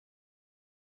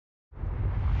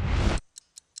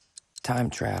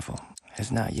Time travel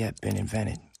has not yet been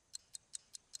invented,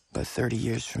 but 30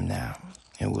 years from now,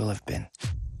 it will have been.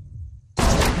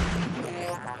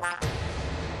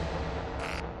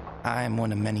 I am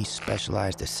one of many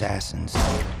specialized assassins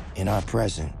in our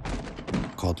present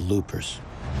called loopers.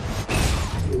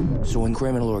 So when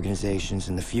criminal organizations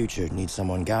in the future need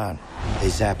someone gone, they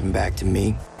zap him back to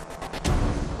me,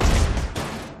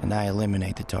 and I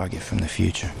eliminate the target from the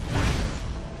future.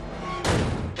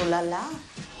 Ooh la la.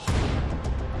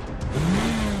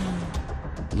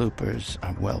 Loopers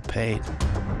are well paid.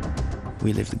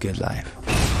 We live the good life.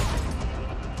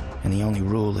 And the only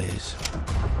rule is,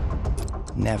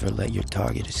 never let your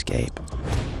target escape.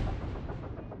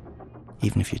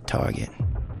 Even if your target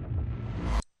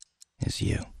is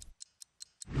you.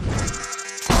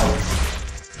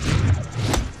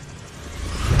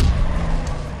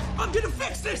 I'm gonna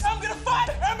fix this! I'm gonna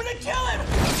find him! I'm gonna kill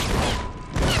him!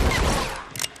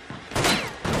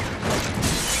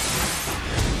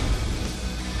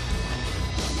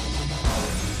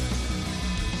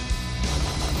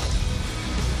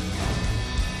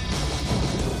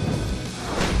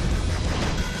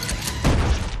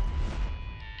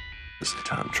 This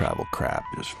time travel crap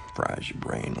just fries your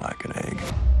brain like an egg.